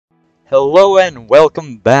Hello and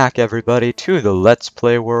welcome back everybody to the Let's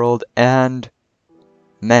Play world, and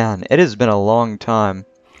man, it has been a long time.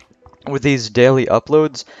 With these daily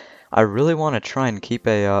uploads, I really want to try and keep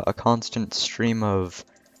a constant stream of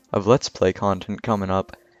Let's Play content coming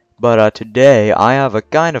up. But today I have a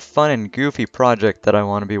kind of fun and goofy project that I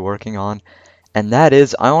want to be working on, and that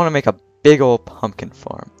is I want to make a big old pumpkin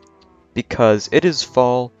farm. Because it is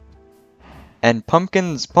fall, and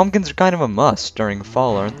pumpkins are kind of a must during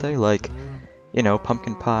fall, aren't they? Like, you know,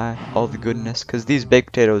 pumpkin pie, all the goodness. Because these baked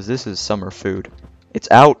potatoes, this is summer food.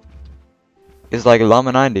 It's out. It's like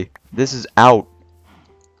Llama 90. This is out.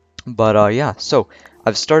 But yeah, so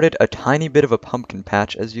I've started a tiny bit of a pumpkin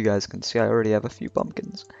patch. As you guys can see, I already have a few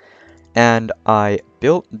pumpkins. And I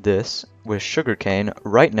built this with sugarcane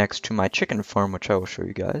right next to my chicken farm, which I will show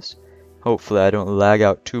you guys. Hopefully I don't lag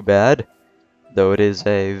out too bad, though it is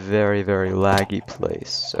a very, very laggy place.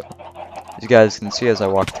 So, as you guys can see as I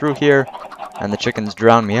walk through here, and the chickens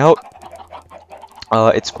drown me out,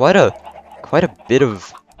 it's quite a bit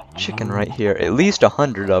of chicken right here. At least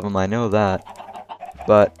 100 of them, I know that.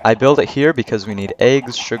 But I built it here because we need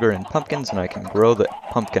eggs, sugar, and pumpkins, and I can grow the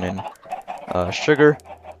pumpkin and sugar.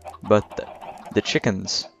 But the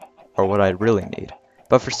chickens are what I really need.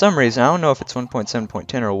 But for some reason, I don't know if it's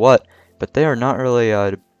 1.7.10 or what, but they are not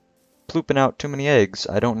really plooping out too many eggs.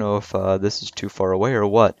 I don't know if this is too far away or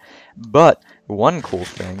what. But one cool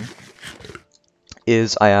thing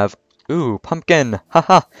is I have, ooh, pumpkin,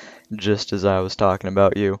 haha, just as I was talking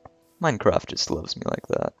about you. Minecraft just loves me like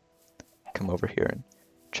that. Come over here and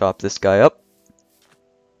chop this guy up.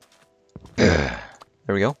 There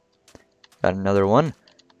we go. Got another one,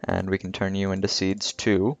 and we can turn you into seeds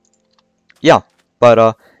too. Yeah, but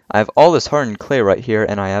I have all this hardened clay right here,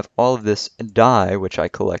 and I have all of this dye, which I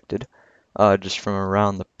collected just from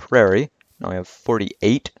around the prairie. Now I have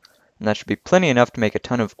 48, and that should be plenty enough to make a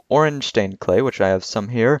ton of orange stained clay, which I have some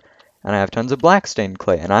here, and I have tons of black stained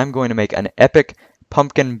clay, and I'm going to make an epic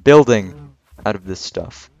pumpkin building out of this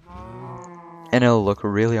stuff. And it'll look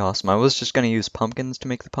really awesome. I was just going to use pumpkins to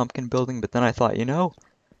make the pumpkin building, but then I thought, you know,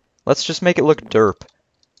 let's just make it look derp.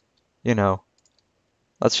 You know,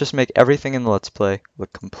 let's just make everything in the Let's Play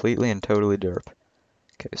look completely and totally derp.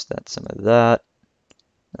 Okay, so that's some of that.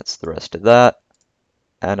 That's the rest of that.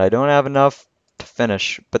 And I don't have enough to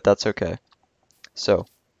finish, but that's okay. So,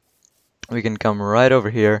 we can come right over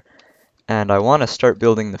here, and I want to start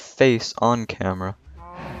building the face on camera.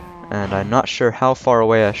 And I'm not sure how far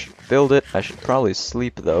away I should build it. I should probably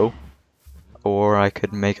sleep, though. Or I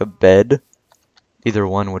could make a bed. Either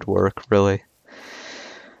one would work, really.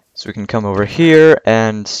 So we can come over here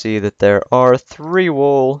and see that there are 3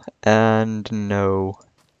 wool and no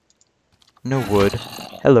wood.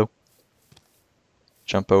 Hello.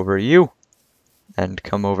 Jump over you and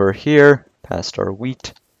come over here past our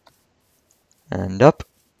wheat and up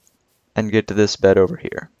and get to this bed over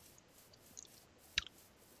here.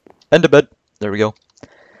 And a bed. There we go.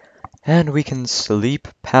 And we can sleep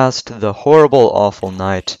past the horrible, awful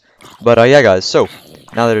night. But yeah, guys, so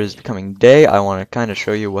now that it is becoming day, I want to kind of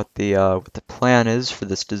show you what the plan is for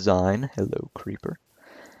this design. Hello, creeper.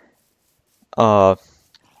 Because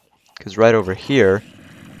right over here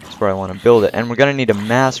is where I want to build it, and we're gonna need to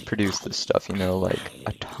mass produce this stuff, you know, like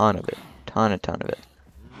a ton of it, ton of it.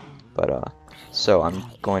 But so I'm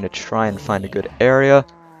going to try and find a good area.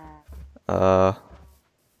 I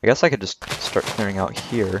guess I could just start clearing out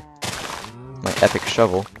here. My epic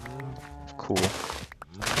shovel. Cool.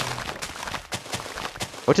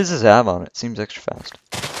 What does this have on it? Seems extra fast.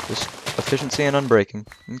 Just efficiency and unbreaking.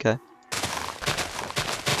 Okay.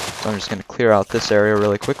 So I'm just going to clear out this area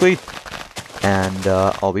really quickly, and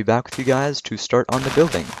I'll be back with you guys to start on the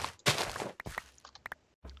building.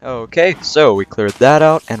 Okay, so we cleared that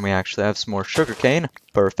out, and we actually have some more sugarcane.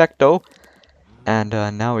 Perfecto. And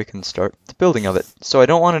now we can start the building of it. So I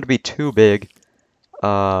don't want it to be too big.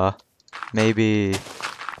 Maybe...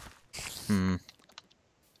 I'm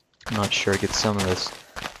not sure. Get some of this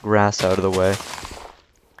grass out of the way.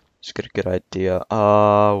 Just get a good idea.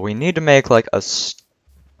 We need to make like a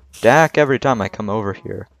stack every time I come over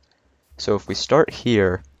here. So if we start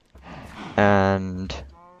here, and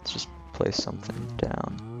let's just place something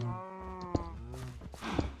down.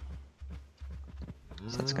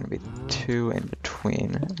 So that's going to be 2 in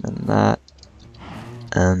between, and then that,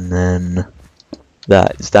 and then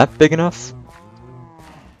that. Is that big enough?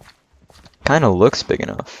 Kind of looks big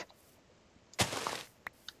enough.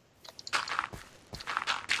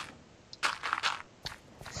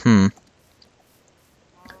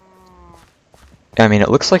 I mean, it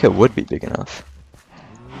looks like it would be big enough.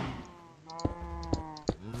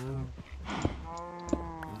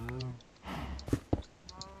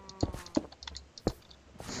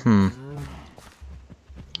 Then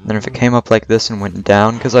if it came up like this and went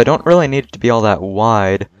down, because I don't really need it to be all that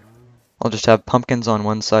wide, I'll just have pumpkins on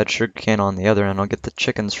one side, sugarcane on the other, and I'll get the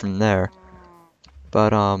chickens from there.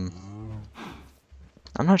 But, I'm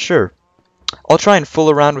not sure. I'll try and fool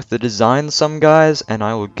around with the design some guys, and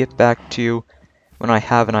I will get back to you when I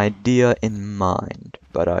have an idea in mind.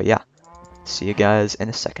 But, yeah. See you guys in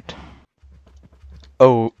a second.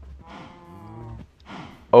 Oh.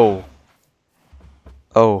 Oh.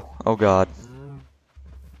 Oh. Oh, God.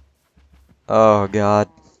 Oh, God.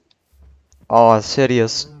 Oh, it's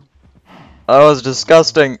hideous. Oh, it's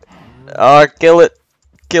disgusting. Oh, kill it.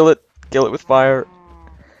 Kill it. Kill it with fire.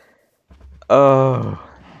 Oh.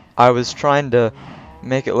 I was trying to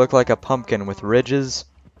make it look like a pumpkin with ridges.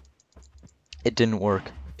 It didn't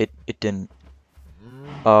work. It didn't.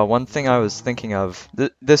 One thing I was thinking of.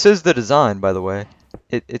 This is the design, by the way.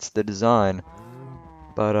 It's the design.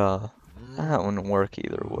 But, that wouldn't work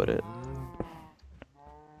either, would it?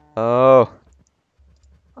 Oh.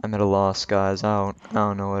 I'm at a loss, guys. I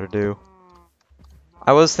don't know what to do.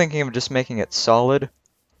 I was thinking of just making it solid.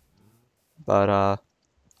 But, I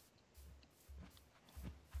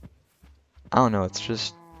don't know, it's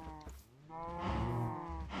just...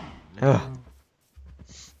 Ugh.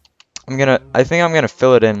 I think I'm gonna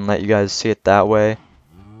fill it in and let you guys see it that way.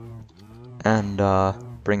 And,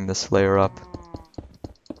 bring this layer up.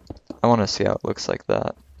 I want to see how it looks like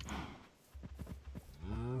that.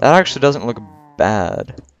 That actually doesn't look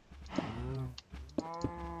bad.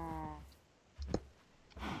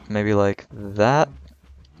 Maybe like that?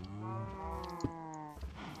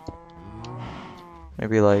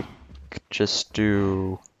 Maybe like, just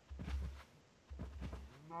do...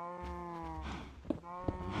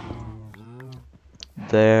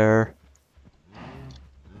 there.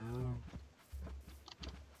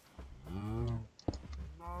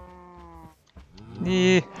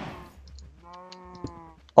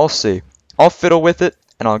 I'll see. I'll fiddle with it,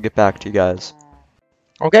 and I'll get back to you guys.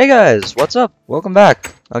 Okay guys, what's up? Welcome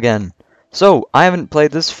back again. So, I haven't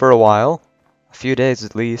played this for a while. A few days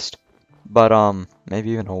at least. But,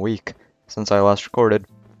 maybe even a week since I last recorded.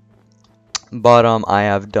 But, I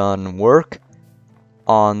have done work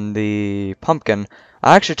on the pumpkin.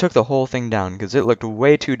 I actually took the whole thing down because it looked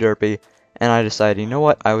way too derpy. And I decided, you know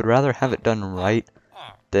what? I would rather have it done right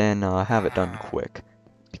than have it done quick.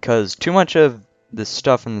 Because too much of the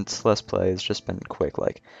stuff in this Let's Play has just been quick.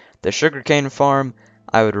 Like, the sugarcane farm,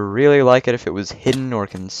 I would really like it if it was hidden or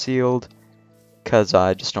concealed. Because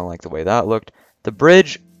I just don't like the way that looked. The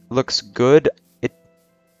bridge looks good.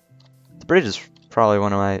 The bridge is probably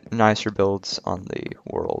one of my nicer builds on the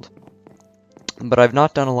world. But I've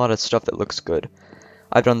not done a lot of stuff that looks good.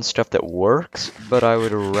 I've done stuff that works, but I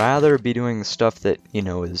would rather be doing stuff that, you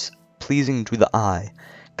know, is pleasing to the eye.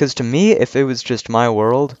 Because to me, if it was just my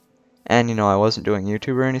world, and, you know, I wasn't doing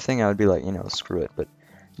YouTube or anything, I would be like, you know, screw it. But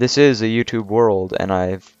this is a YouTube world, and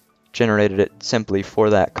I've generated it simply for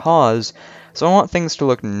that cause, so I want things to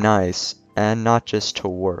look nice, and not just to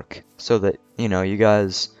work. So that, you know, you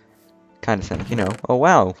guys kind of think, you know, oh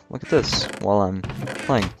wow, look at this, while I'm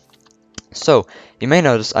playing. So, you may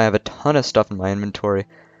notice I have a ton of stuff in my inventory.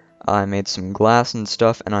 I made some glass and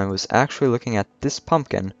stuff, and I was actually looking at this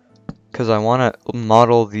pumpkin, because I want to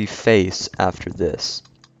model the face after this.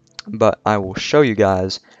 But I will show you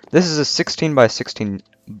guys. This is a 16 by 16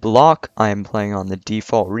 block. I am playing on the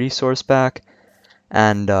default resource pack,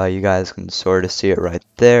 and you guys can sort of see it right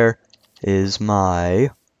there. Is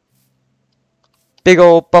my big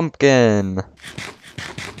old pumpkin.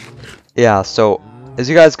 Yeah, so as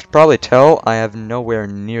you guys could probably tell, I have nowhere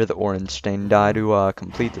near the orange stain dye to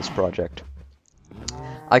complete this project.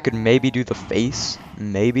 I could maybe do the face,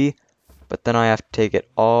 maybe, but then I have to take it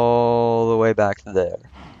all the way back there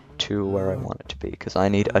to where I want it to be, because I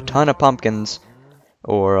need a ton of pumpkins,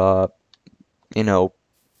 or, you know,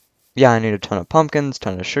 yeah, I need a ton of pumpkins,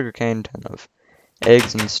 ton of sugarcane, ton of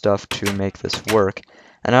eggs and stuff to make this work.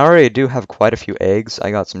 And I already do have quite a few eggs.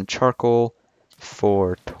 I got some charcoal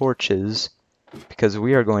for torches, because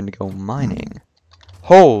we are going to go mining.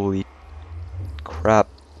 Holy crap.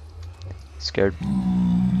 Scared.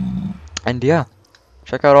 And yeah,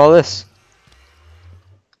 check out all this.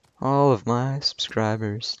 All of my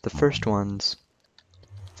subscribers, the first ones.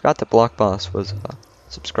 Forgot that Block Boss was a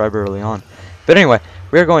subscriber early on. But anyway,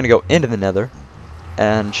 we are going to go into the Nether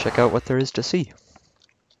and check out what there is to see.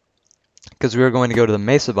 Because we are going to go to the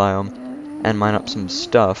Mesa biome and mine up some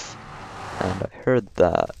stuff. And I heard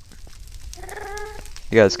that.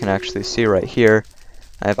 You guys can actually see right here.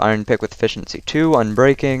 I have Iron Pick with Efficiency 2,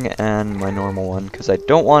 Unbreaking, and my normal one. Because I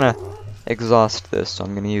don't want to exhaust this, so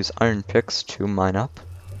I'm going to use Iron Picks to mine up.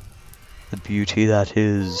 the beauty that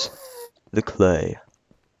is the clay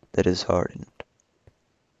that is hardened.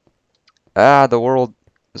 Ah, the world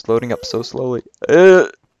is loading up so slowly.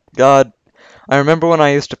 God. I remember when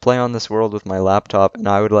I used to play on this world with my laptop, and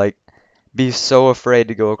I would, like, be so afraid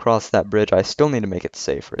to go across that bridge. I still need to make it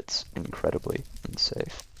safer. It's incredibly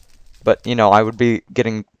unsafe. But, you know, I would be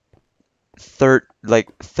getting 13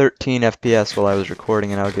 FPS while I was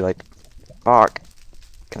recording, and I would be like, fuck,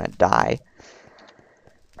 can I die?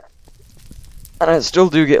 And I still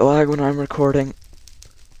do get lag when I'm recording.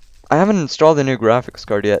 I haven't installed a new graphics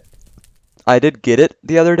card yet. I did get it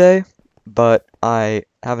the other day, but I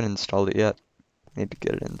haven't installed it yet. I need to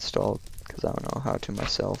get it installed, because I don't know how to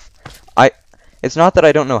myself. It's not that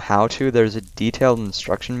I don't know how to, there's a detailed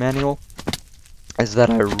instruction manual. It's that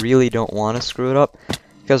I really don't want to screw it up.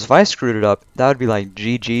 Because if I screwed it up, that would be like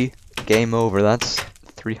GG, game over. That's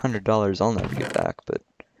 $300 I'll never get back, but,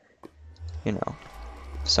 you know,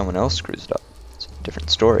 if someone else screws it up, it's a different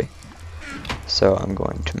story. So I'm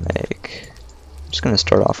going to make, I'm just going to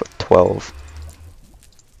start off with 12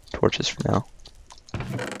 torches for now.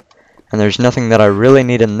 And there's nothing that I really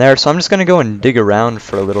need in there, so I'm just going to go and dig around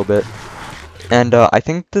for a little bit. And I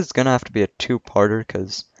think this is going to have to be a two-parter,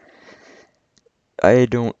 because I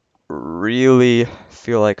don't really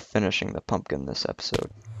feel like finishing the pumpkin this episode.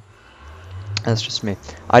 That's just me.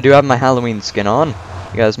 I do have my Halloween skin on.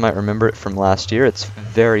 You guys might remember it from last year. It's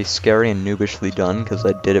very scary and noobishly done, because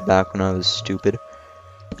I did it back when I was stupid.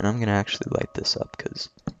 And I'm going to actually light this up, because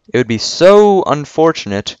it would be so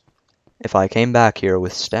unfortunate if I came back here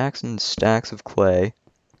with stacks and stacks of clay,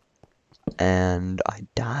 and I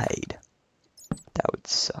died. That would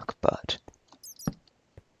suck, but...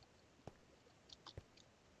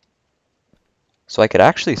 So I could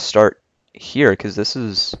actually start here, because this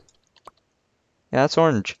is... Yeah, it's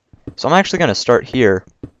orange. So I'm actually going to start here,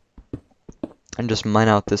 and just mine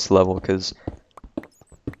out this level, because...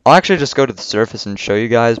 I'll actually just go to the surface and show you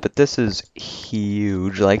guys, but this is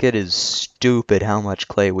huge. Like, it is stupid how much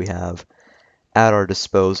clay we have at our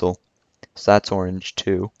disposal. So that's orange,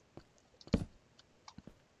 too.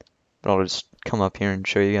 But I'll just come up here and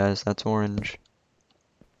show you guys that's orange.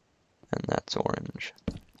 And that's orange.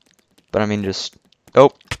 But I mean just...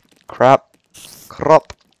 Oh! Crap!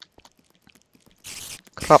 Crop!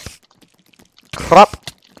 Crop! Crop!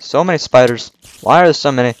 So many spiders. Why are there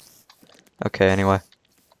so many? Okay, anyway.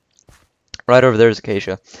 Right over there is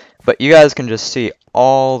acacia. But you guys can just see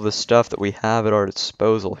all the stuff that we have at our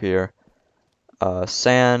disposal here.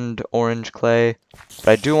 Sand, orange clay. But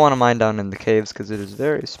I do want to mine down in the caves because it is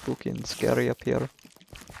very spooky and scary up here.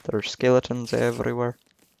 There are skeletons everywhere.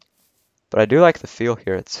 But I do like the feel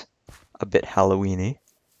here. It's a bit Halloween-y.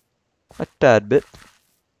 A tad bit.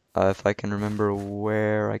 If I can remember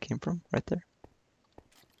where I came from. Right there.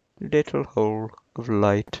 Little hole of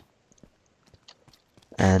light.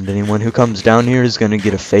 And anyone who comes down here is going to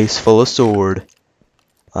get a face full of sword.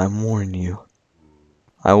 I'm warning you.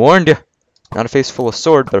 I warned you. Not a face full of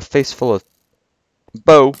sword, but a face full of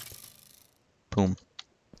bow. Boom.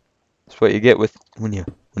 That's what you get with when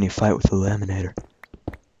you fight with a laminator.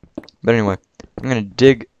 But anyway, I'm gonna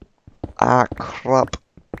dig. Ah, crap.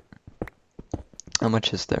 How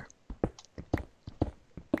much is there?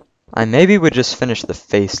 I maybe would just finish the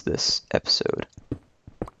face this episode,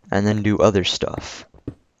 and then do other stuff.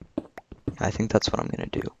 I think that's what I'm gonna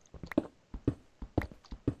do.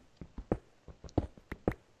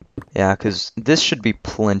 Yeah, because this should be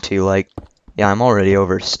plenty, like, yeah, I'm already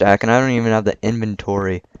over a stack, and I don't even have the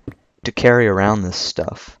inventory to carry around this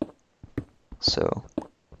stuff. So,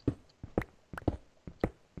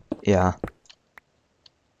 yeah.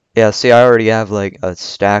 Yeah, see, I already have, like, a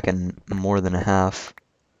stack and more than a half.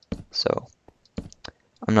 So,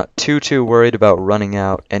 I'm not too worried about running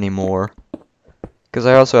out anymore. Because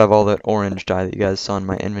I also have all that orange dye that you guys saw in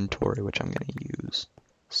my inventory, which I'm going to use.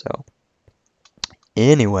 So,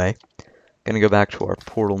 anyway, gonna go back to our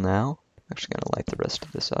portal now. Actually gonna light the rest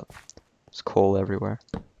of this up. There's coal everywhere.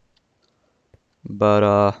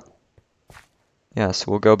 But, yeah, so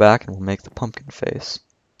we'll go back and we'll make the pumpkin face.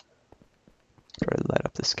 Try to light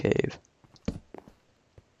up this cave.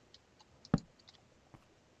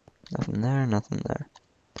 Nothing there, nothing there.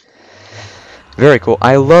 Very cool.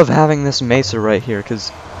 I love having this mesa right here, because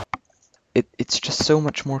it's just so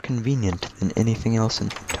much more convenient than anything else in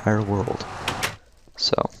the entire world.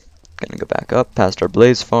 So, gonna go back up past our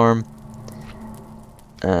blaze farm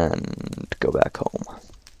and go back home.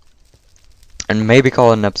 And maybe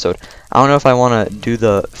call it an episode. I don't know if I want to do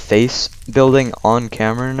the face building on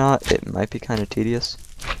camera or not. It might be kind of tedious.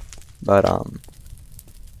 But,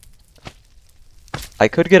 I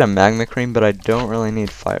could get a magma cream, but I don't really need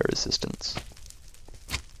fire resistance.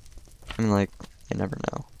 I mean, like, you never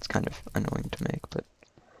know. It's kind of annoying to make, but...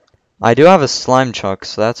 I do have a slime chuck,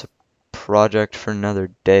 so that's a project for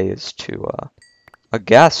another day, is to, a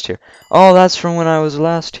gas tier. Oh, that's from when I was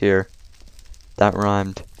last here. That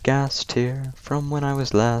rhymed. Gas tier, from when I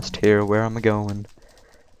was last here, where am I going?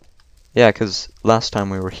 Yeah, because last time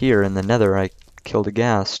we were here in the nether, I killed a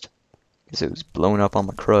ghast. Because it was blown up on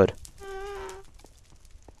my crud.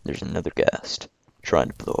 There's another ghast. Trying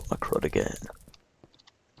to blow up my crud again.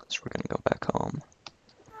 So we're gonna go back home.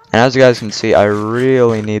 And as you guys can see, I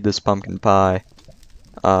really need this pumpkin pie.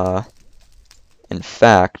 In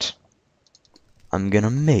fact, I'm gonna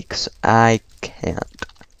make I can't.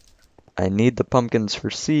 I need the pumpkins for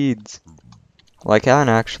seeds. Well, I can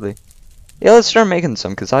actually. Yeah, let's start making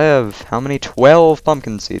some, because I have, how many? 12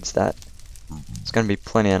 pumpkin seeds. That it's gonna be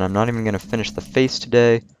plenty, and I'm not even gonna finish the face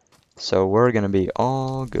today. So we're gonna be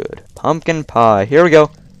all good. Pumpkin pie. Here we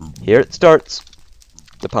go. Here it starts.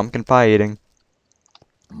 The pumpkin pie eating.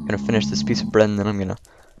 I'm gonna finish this piece of bread, and then I'm gonna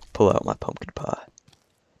pull out my pumpkin pie.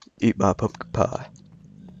 Eat my pumpkin pie.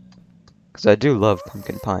 Because I do love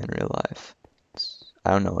pumpkin pie in real life.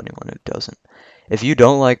 I don't know anyone who doesn't. If you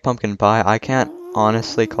don't like pumpkin pie, I can't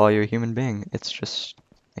honestly call you a human being. It's just,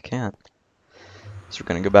 I can't. So we're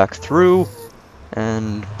gonna go back through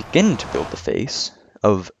and begin to build the face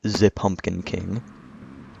of the Pumpkin King.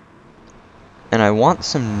 And I want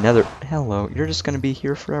some nether... Hello, you're just gonna be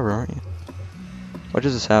here forever, aren't you? What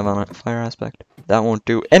does this have on it? Fire aspect? That won't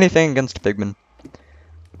do anything against pigmen.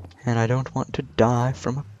 And I don't want to die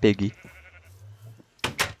from a piggy.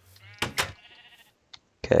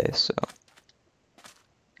 Okay, so...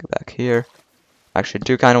 Go back here. Actually, I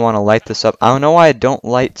do kind of want to light this up. I don't know why I don't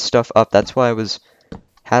light stuff up. That's why I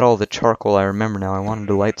had all the charcoal. I remember now. I wanted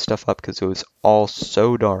to light stuff up because it was all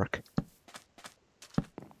so dark.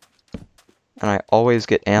 And I always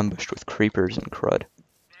get ambushed with creepers and crud.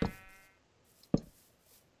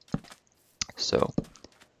 So,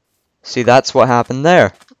 see, that's what happened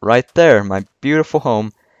there. Right there. My beautiful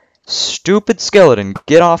home. Stupid skeleton,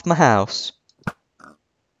 get off my house.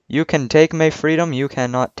 You can take my freedom, you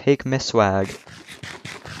cannot take my swag.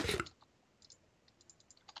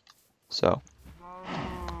 So,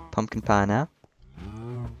 pumpkin pie now.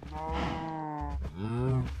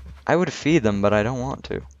 I would feed them, but I don't want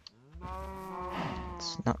to.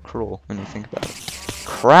 It's not cruel when you think about it.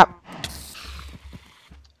 Crap!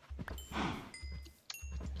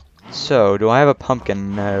 So, do I have a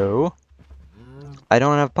pumpkin? No. I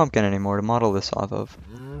don't have a pumpkin anymore to model this off of.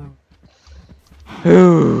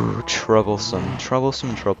 Ooh, troublesome,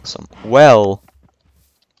 troublesome, troublesome. Well,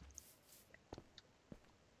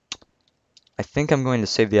 I think I'm going to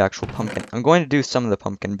save the actual pumpkin. I'm going to do some of the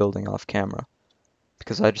pumpkin building off camera.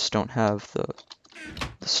 Because I just don't have the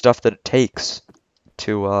stuff that it takes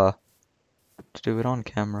to do it on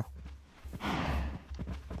camera.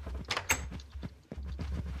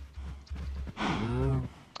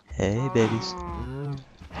 Hey, babies.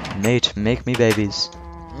 Mate, make me babies.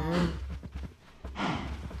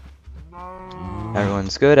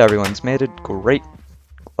 Everyone's good, everyone's mated, great.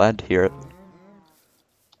 Glad to hear it.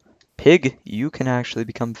 Pig, you can actually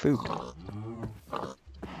become food.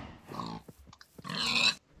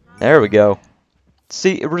 There we go.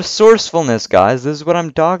 See, resourcefulness, guys, this is what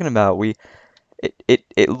I'm talking about.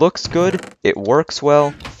 It looks good, it works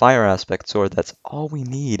well, fire aspect sword, that's all we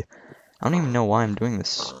need. I don't even know why I'm doing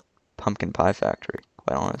this pumpkin pie factory,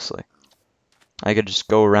 quite honestly. I could just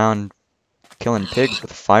go around killing pigs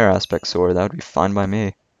with a fire aspect sword, that would be fine by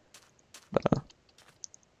me. But,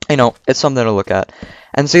 you know, it's something to look at.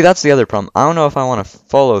 And see, that's the other problem. I don't know if I want to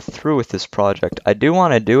follow through with this project. I do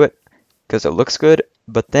want to do it because it looks good,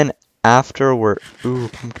 but then after we're... Ooh,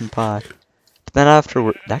 pumpkin pie. But then after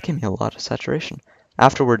we're... That gave me a lot of saturation.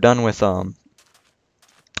 After we're done with,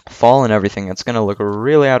 fall and everything, it's going to look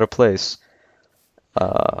really out of place.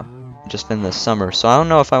 Just in the summer. So I don't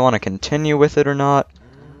know if I want to continue with it or not.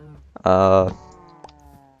 Yeah,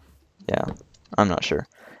 I'm not sure.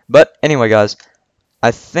 But anyway, guys, I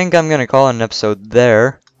think I'm going to call it an episode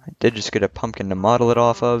there. I did just get a pumpkin to model it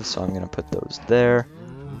off of, so I'm going to put those there.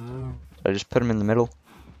 Did I just put them in the middle?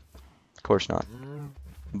 Of course not.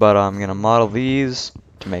 But I'm going to model these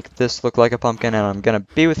to make this look like a pumpkin, and I'm going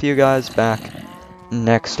to be with you guys back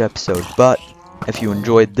next episode. But if you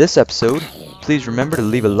enjoyed this episode, please remember to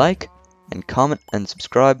leave a like and comment and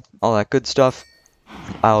subscribe, all that good stuff.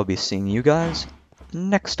 And I'll be seeing you guys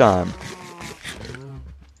next time.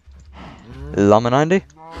 Llama 90.